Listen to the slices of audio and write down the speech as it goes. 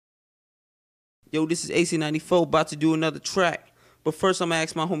Yo, this is AC-94 about to do another track. But first I'm gonna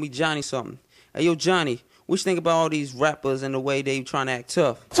ask my homie Johnny something. Hey, yo, Johnny, what you think about all these rappers and the way they trying to act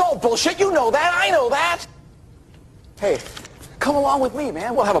tough? It's all bullshit. You know that. I know that. Hey, come along with me,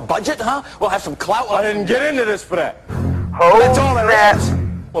 man. We'll have a budget, huh? We'll have some clout. I didn't get into this for that. Hold That's all there is.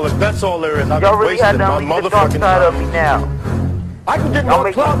 Well, if that's all there is, I've Y'all been really had wasting to my leave the dark motherfucking side of time. me now. I can get Y'all more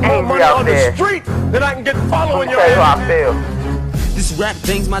make me clout, more angry money out on there. the street than I can get following your That's how I ass. feel. This rap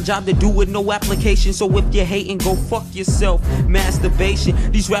thing's my job to do with no application. So if you're hating, go fuck yourself.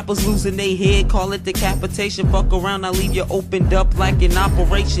 Masturbation. These rappers losing their head, call it decapitation. Fuck around, I leave you opened up like an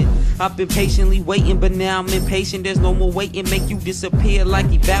operation. I've been patiently waiting, but now I'm impatient. There's no more waiting, make you disappear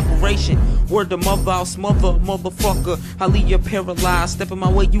like evaporation. Word to mother, I'll smother, motherfucker. I leave you paralyzed. Step in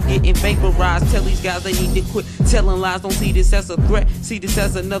my way, you getting vaporized. Tell these guys they need to quit telling lies. Don't see this as a threat, see this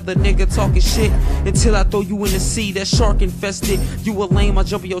as another nigga talking shit. Until I throw you in the sea, that shark infested. You a lame, I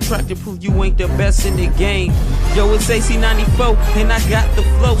jump in your track to prove you ain't the best in the game. Yo, it's AC-94, and I got the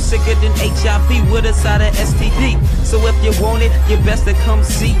flow sicker than HIV with a side of STD. So if you want it, you best to come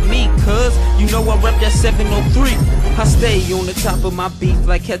see me, cuz you know I rep that 703. I stay on the top of my beef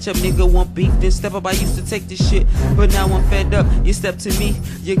like ketchup, nigga want beef, then step up. I used to take this shit, but now I'm fed up. You step to me,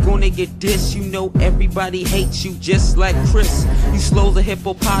 you're gonna get dissed. You know everybody hates you just like Chris. You slow as a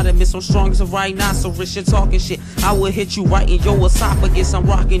hippopotamus, I'm strong as a rhinoceros. You're talking shit, I will hit you right in your esophagus. I'm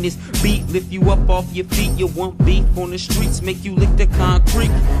rocking this beat, lift you up off your feet. You want beef on the streets, make you lick the concrete.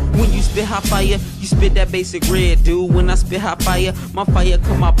 When you spit hot fire, you spit that basic red, dude. When I spit hot fire, my fire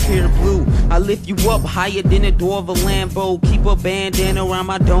come out pure blue. I lift you up higher than the door of a Lambo. Keep a bandana around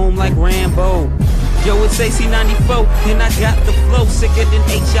my dome like Rambo. Yo, it's AC-94, and I got the flow sicker than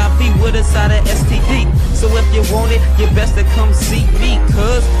HIV with a side of STD. So if you want it, you best to come see me,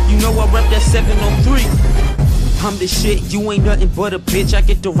 cuz you know I rep that 703. I'm the shit, you ain't nothing but a bitch. I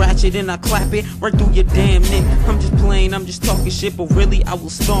get the ratchet and I clap it right through your damn neck. I'm just playing, I'm just talking shit, but really I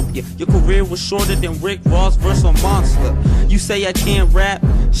will stomp you. Your career was shorter than Rick Ross verse on Monster. You say I can't rap?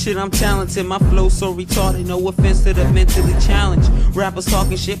 Shit, I'm talented, my flow so retarded. No offense to the mentally challenged. Rappers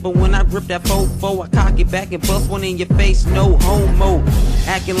talking shit, but when I grip that fofo, I cock it back and bust one in your face, no homo.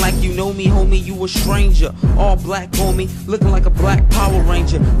 Acting like you know me, homie, you a stranger. All black on me, looking like a black Power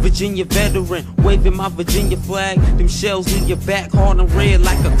Ranger. Virginia veteran, waving my Virginia flag. Them shells leave your back hard and red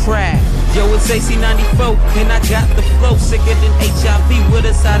like a crab. Yo, it's AC-94, and I got the flow sicker than HIV with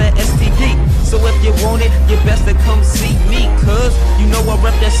a side of STD. So if you want it, you best to come see me, cuz you know I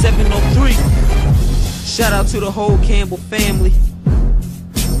rep that 703. Shout out to the whole Campbell family.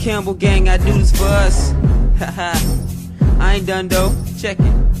 Campbell gang, I do this for us. Haha, I ain't done though, check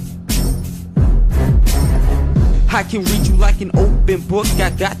it. I can read you like an open book, I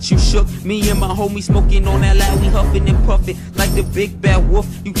got you shook. Me and my homie smoking on that loud, we huffing and puffing like the big bad wolf.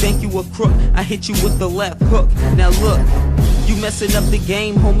 You think you a crook, I hit you with the left hook. Now look, you messing up the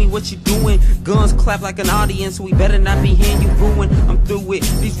game, homie, what you doing? Guns clap like an audience, we better not be hearing you booing. I'm through it,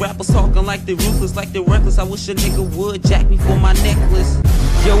 these rappers talking like they're ruthless, like they're reckless. I wish a nigga would jack me for my necklace.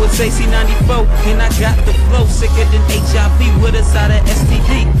 Yo, it's AC-94, and I got the flow sicker than HIV with a side of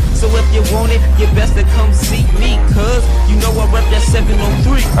STD. So if you want it, you best to come see me, cuz you know I rep that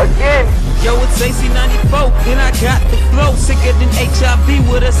 703. Again. Yo, it's AC-94, and I got the flow sicker than HIV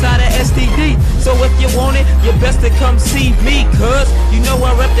with a side of STD. So if you want it, you best to come see me, cuz you know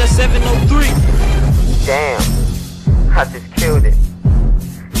I rep that 703. Damn, I just killed it.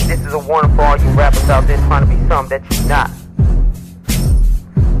 This is a warning for all you rappers out there trying to be something that you're not.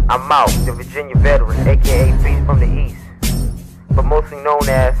 I'm out, the Virginia veteran, aka Beast from the East, but mostly known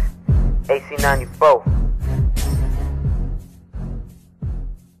as AC-94.